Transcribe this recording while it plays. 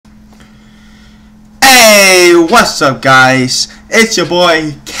What's up, guys? It's your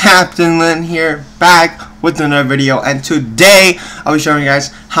boy Captain Lin here, back with another video, and today I'll be showing you guys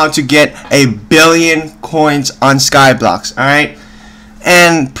how to get 1 billion coins on Skyblox. Alright,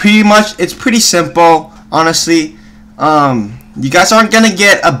 and pretty much it's pretty simple, honestly. You guys aren't gonna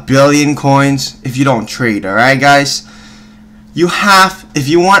get 1 billion coins if you don't trade. Alright, guys, if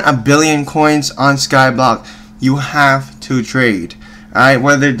you want 1 billion coins on Skyblox, you have to trade. Alright,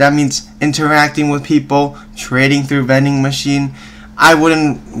 whether that means interacting with people, trading through vending machine. I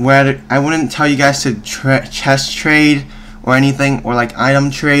wouldn't tell you guys to chest trade or anything, or like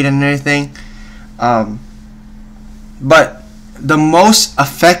item trade and everything. But the most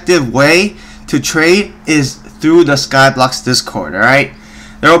effective way to trade is through the Skyblox Discord. Alright,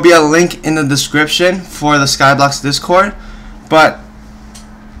 there will be a link in the description for the Skyblox Discord. But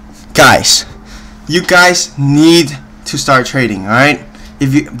guys, you guys need to start trading. Alright,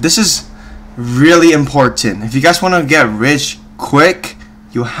 this is really important. If you guys want to get rich quick,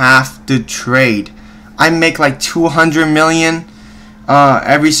 you have to trade. I make like 200 million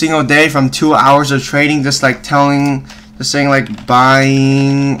every single day from 2 hours of trading, just saying like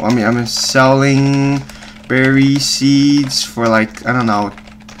buying, I'm selling berry seeds for like, I don't know,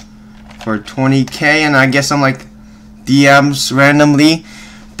 for 20k, and I get some like DMs randomly.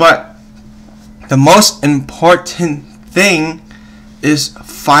 But the most important thing is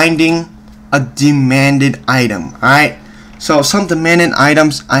finding a demanded item. Alright, so some demanded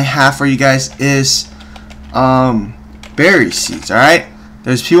items I have for you guys is berry seeds. Alright,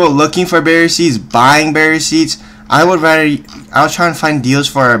 there's people looking for berry seeds, buying berry seeds. I'll try and find deals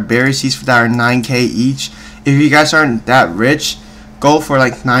for berry seeds that are 9k each. If you guys aren't that rich, go for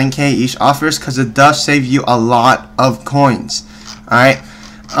like 9k each offers, because it does save you a lot of coins. Alright,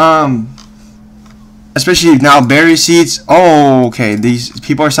 especially now berry seeds. Oh, okay, these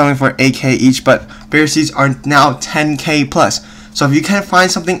people are selling for 8k each, but berry seeds are now 10k plus. So if you can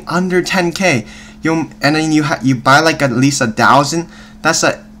find something under 10k, and then you buy like at least 1,000, that's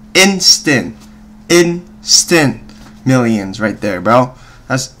an instant millions right there, bro.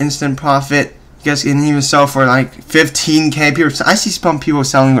 That's instant profit. You guys can even sell for like 15k. I see some people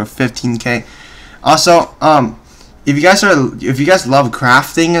selling for 15k. Also, if you guys love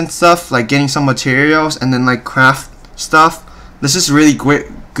crafting and stuff, like getting some materials and then like craft stuff, this is really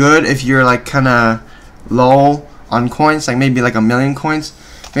good if you're like kind of low on coins, like maybe like 1 million coins.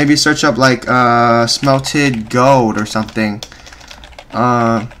 Maybe search up like smelted gold or something.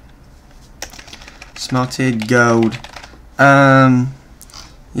 Smelted gold.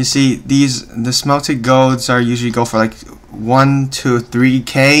 You see, the smelted golds are usually go for like 1 to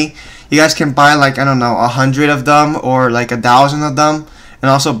 3k. You guys can buy like, I don't know, 100 of them or like 1,000 of them, and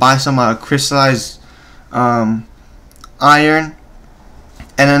also buy some crystallized iron, and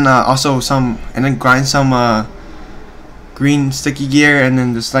then and then grind some green sticky gear, and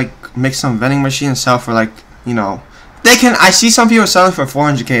then just like make some vending machine and sell for like, you know, I see some people selling for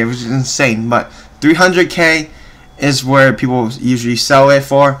 400k, which is insane, but 300k is where people usually sell it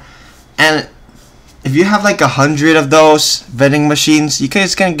for. And if you have like 100 of those vending machines, you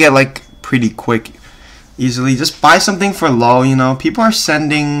guys can get like pretty quick, easily. Just buy something for low. You know, people are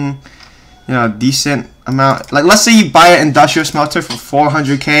sending, you know, a decent amount. Like, let's say you buy an industrial smelter for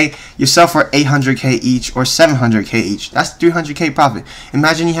 400k, you sell for 800k each or 700k each. That's 300k profit.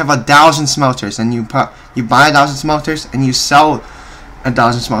 Imagine you have 1,000 smelters and you buy 1,000 smelters and you sell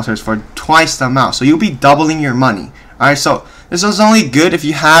 1,000 smelters for twice the amount. So you'll be doubling your money. Alright, so this is only good if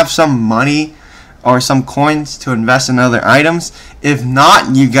you have some money or some coins to invest in other items. If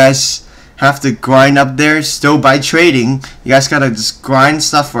not, you guys have to grind up there still by trading. You guys gotta just grind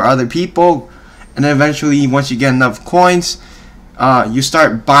stuff for other people, and then eventually, once you get enough coins, you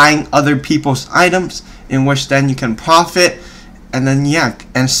start buying other people's items, in which then you can profit, and then yeah,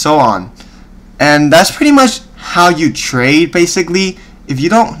 and so on. And that's pretty much how you trade, basically. If you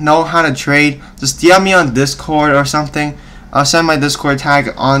don't know how to trade, just DM me on Discord or something. I'll send my Discord tag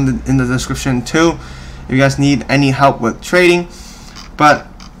in the description too, if you guys need any help with trading. But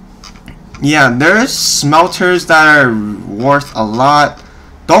yeah, there's smelters that are worth a lot.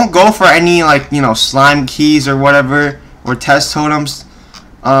 Don't go for any, like, you know, slime keys or whatever, or test totems.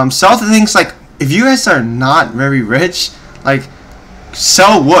 Sell the things like, if you guys are not very rich, like,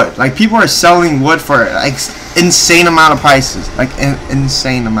 sell wood. Like, people are selling wood for like insane amount of prices, like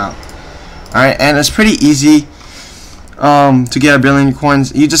insane amount. Alright, and it's pretty easy to get 1 billion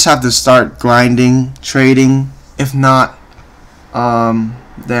coins. You just have to start grinding, trading. If not,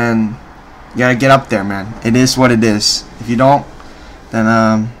 then you gotta get up there, man. It is what it is. If you don't,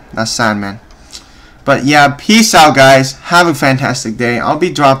 then that's sad, man. But yeah, peace out, guys. Have a fantastic day. I'll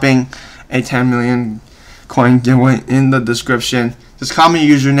be dropping a 10 million coin giveaway in the description. Just comment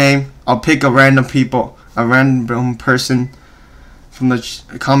your username. I'll pick a random person from the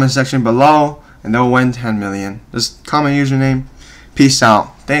comment section below, and they'll win 10 million. Just comment username. Peace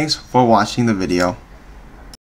out. Thanks for watching the video.